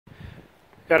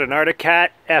Got an Arctic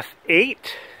Cat F8.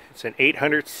 It's an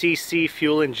 800cc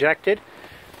fuel injected.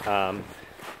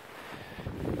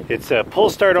 It's a pull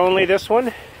start only, this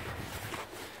one.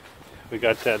 We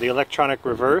got the electronic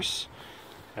reverse,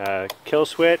 kill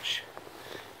switch,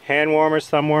 hand warmers,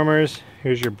 thumb warmers.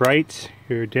 Here's your brights,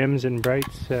 your dims and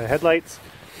brights headlights.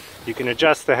 You can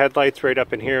adjust the headlights right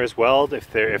up in here as well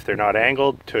if they're not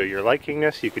angled to your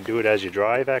likingness. You can do it as you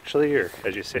drive actually, or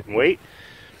as you sit and wait.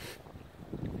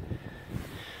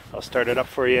 I'll start it up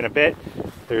for you in a bit.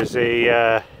 There's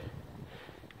a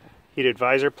heated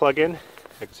visor plug-in,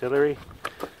 auxiliary,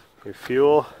 your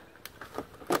fuel,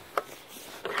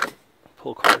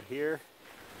 pull cord here.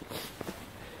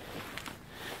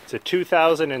 It's a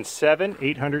 2007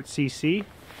 800cc.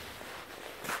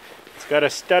 It's got a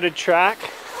studded track.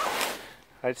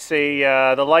 I'd say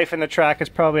the life in the track is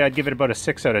probably, I'd give it about a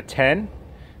 6 out of 10.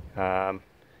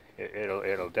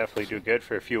 It'll definitely do good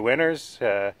for a few winters.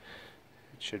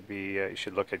 Should be you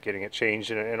should look at getting it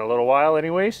changed in a little while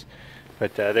anyways,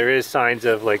 but there is signs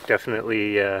of, like,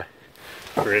 definitely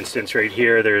for instance right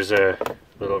here there's a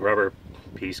little rubber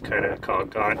piece kind of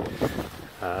cogged on.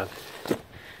 It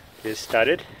is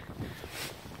studded.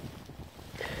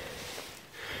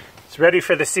 It's ready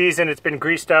for the season. It's been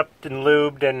greased up and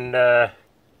lubed, and the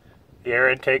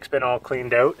air intake's been all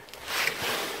cleaned out.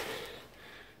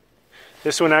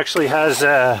 This one actually has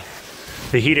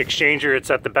the heat exchanger. It's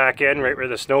at the back end, right where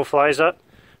the snow flies up,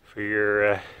 for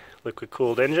your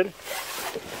liquid-cooled engine.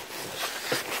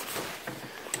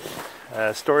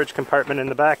 Storage compartment in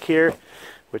the back here,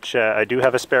 which I do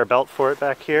have a spare belt for it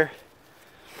back here.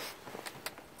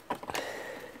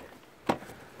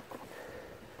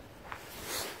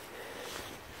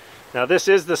 Now this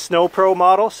is the SnowPro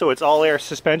model, so it's all air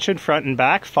suspension, front and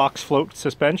back, Fox float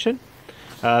suspension.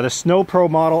 The SnowPro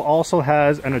model also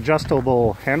has an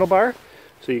adjustable handlebar.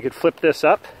 So you could flip this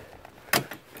up,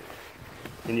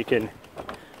 and you can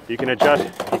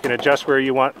adjust where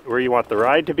you want the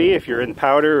ride to be, if you're in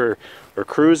powder or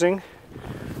cruising,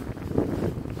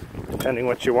 depending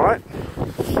what you want.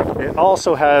 It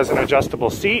also has an adjustable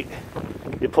seat.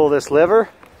 You pull this lever,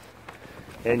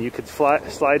 and you could slide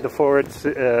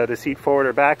the seat forward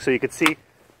or back. So you can see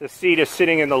the seat is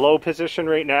sitting in the low position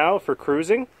right now for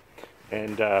cruising,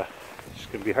 and it's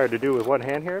going to be hard to do with one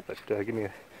hand here, but give me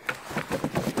a...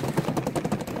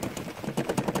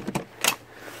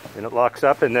 And it locks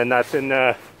up, and then that's in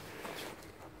the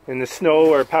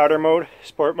snow or powder mode,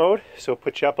 sport mode. So it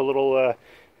puts you up a little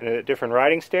in a different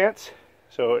riding stance.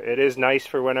 So it is nice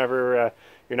for whenever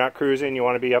you're not cruising, you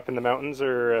want to be up in the mountains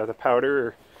or the powder,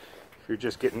 or if you're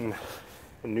just getting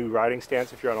a new riding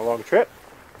stance if you're on a long trip.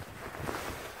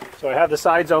 So I have the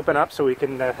sides open up so I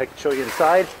can show you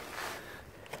inside.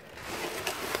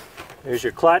 There's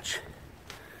your clutch.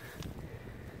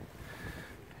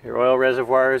 Your oil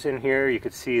reservoir is in here. You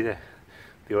can see the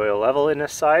oil level in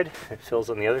this side. It fills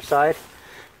on the other side.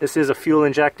 This is a fuel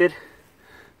injected,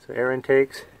 so air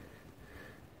intakes.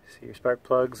 See your spark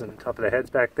plugs on the top of the heads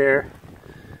back there.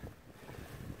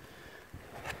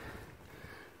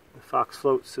 The Fox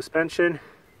float suspension.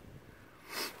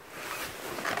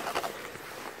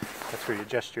 That's where you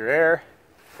adjust your air,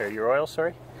 or your oil,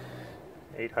 sorry.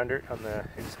 800 on the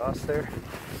exhaust there.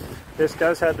 This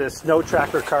does have the Snow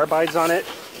Tracker carbides on it,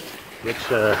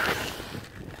 which I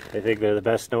think they're the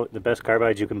best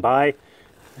carbides you can buy,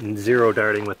 and zero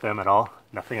darting with them at all,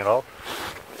 nothing at all.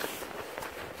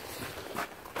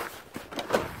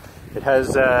 It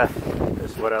has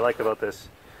this is what I like about this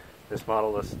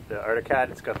model, the Arctic Cat.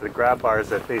 It's got the grab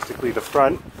bars at basically the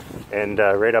front and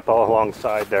right up all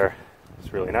alongside there.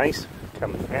 It's really nice,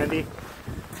 comes handy.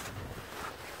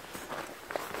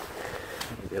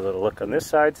 Maybe a little look on this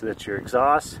side, so that's your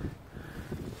exhaust.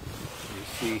 You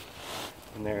see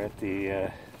in there at the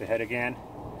head again.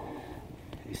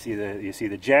 You see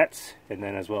the jets, and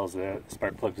then as well as the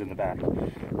spark plugs in the back.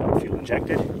 Fuel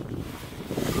injected.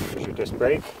 Here's your disc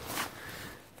brake.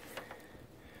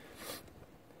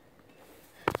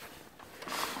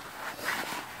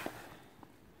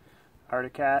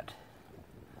 Arctic Cat.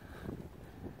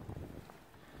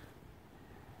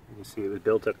 You can see it was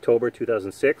built October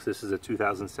 2006. This is a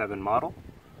 2007 model.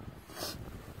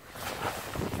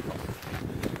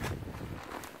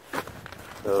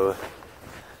 So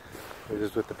this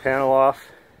is with the panel off.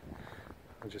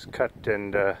 I'll just cut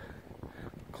and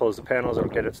close the panels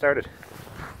and get it started.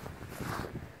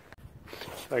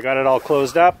 So I got it all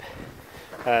closed up.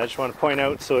 I just want to point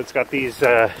out, so it's got these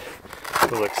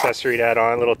little accessory to add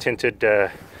on, little tinted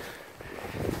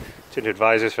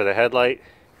visors for the headlight.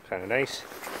 Kind of nice.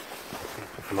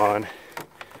 Put them on.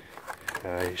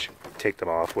 You should take them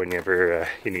off whenever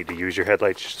you need to use your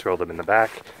headlights. Just throw them in the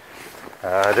back.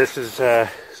 This is,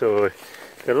 so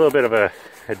got a little bit of a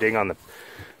ding on the,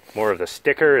 more of the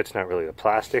sticker. It's not really the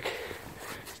plastic.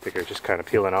 Sticker just kind of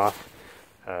peeling off.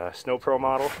 SnowPro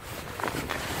model.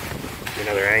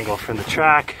 Another angle from the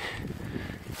track.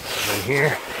 And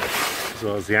here, as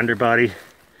well as the underbody.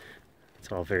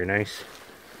 It's all very nice.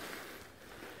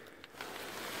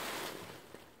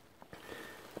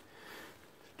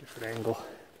 Different angle.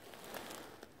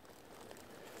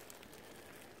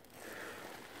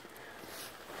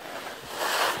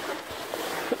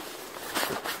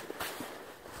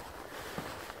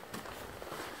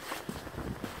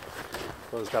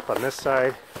 Closed up on this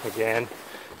side again.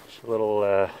 Just a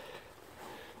little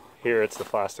here it's the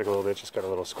plastic a little bit, just got a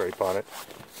little scrape on it.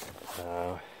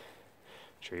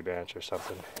 Tree branch or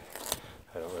something.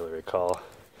 I don't really recall.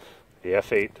 The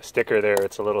F8, the sticker there,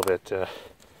 it's a little bit I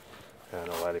don't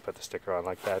know why they put the sticker on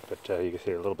like that, but you can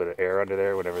see a little bit of air under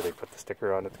there whenever they put the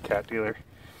sticker on at the cat dealer.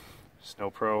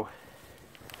 SnowPro.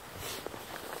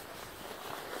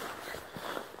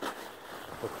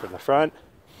 Look from the front.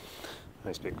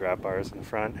 Nice big grab bars in the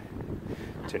front.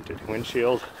 Tinted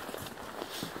windshield.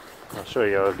 I'll show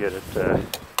you how to get it to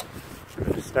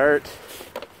start.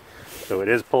 So it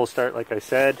is pull start like I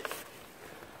said.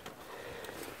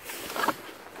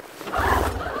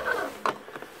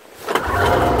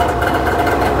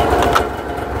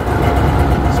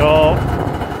 So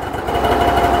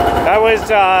that was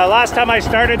last time I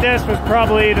started this was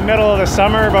probably the middle of the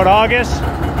summer, about August.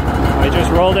 I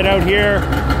just rolled it out here.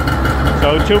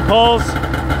 So 2 pulls.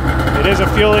 It is a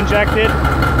fuel injected.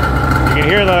 You can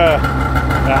hear the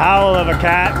howl of a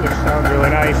cat, which sounds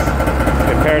really nice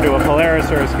compared to a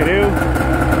Polaris or a Skidoo.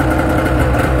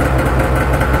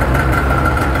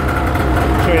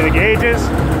 Show you the gauges.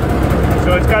 So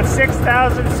it's got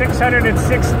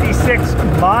 6,666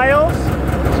 miles.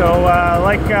 So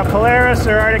like Polaris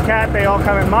or Arctic Cat, they all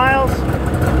come in miles.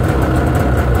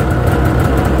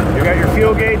 You got your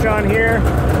fuel gauge on here.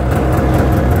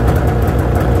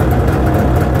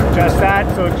 Just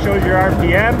that, so it shows your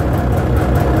RPM.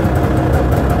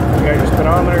 You got your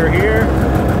speedometer here.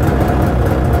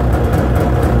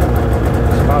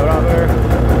 Speedometer.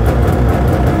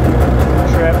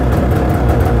 Trip.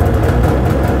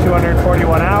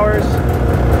 241 hours.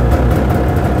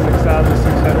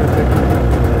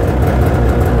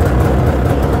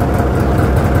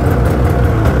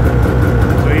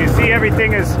 6,650. So you see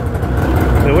everything is,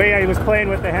 the way I was playing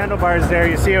with the handlebars there,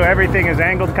 you see how everything is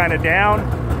angled kind of down.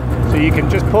 So you can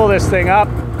just pull this thing up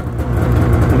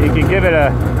and you can give it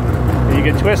you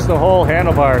can twist the whole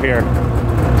handlebar here.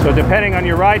 So depending on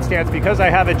your ride stance, because I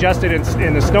have adjusted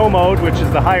in the snow mode, which is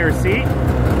the higher seat,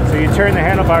 so you turn the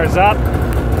handlebars up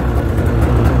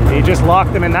and you just lock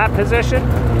them in that position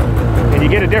and you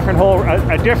get a different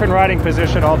riding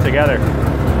position altogether.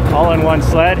 All in one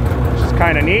sled, which is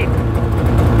kind of neat.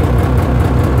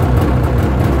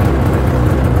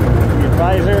 Your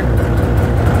visor.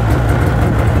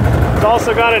 It's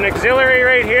also got an auxiliary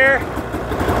right here,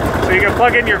 so you can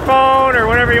plug in your phone or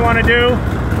whatever you want to do.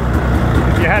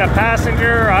 If you had a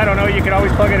passenger, I don't know, you could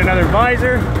always plug in another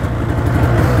visor.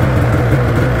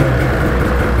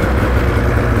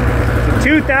 It's a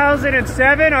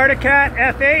 2007 Arctic Cat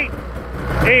F8,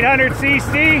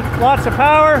 800cc, lots of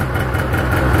power.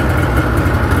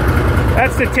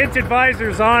 That's the tinted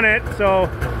visors on it, so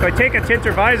if I take a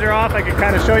tinted visor off, I can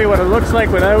kind of show you what it looks like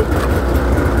without.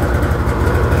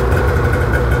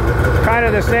 Kind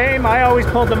of the same. I always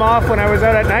pulled them off when I was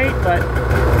out at night, but you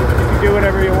can do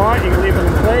whatever you want. You can leave them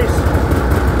in place.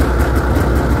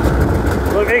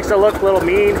 Well, it makes it look a little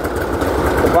mean,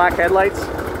 the black headlights.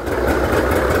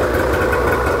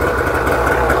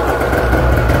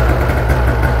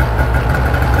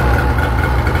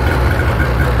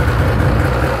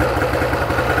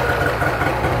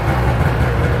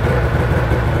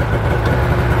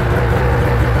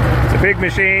 It's a big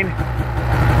machine.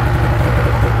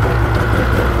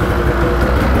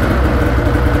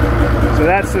 So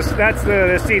that's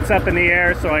the seats up in the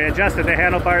air, so I adjusted the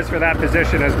handlebars for that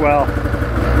position as well.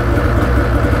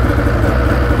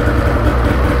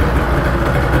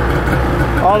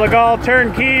 All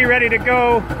turnkey, ready to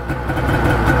go.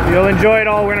 You'll enjoy it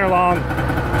all winter long.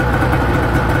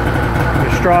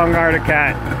 The strong Arctic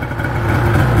Cat.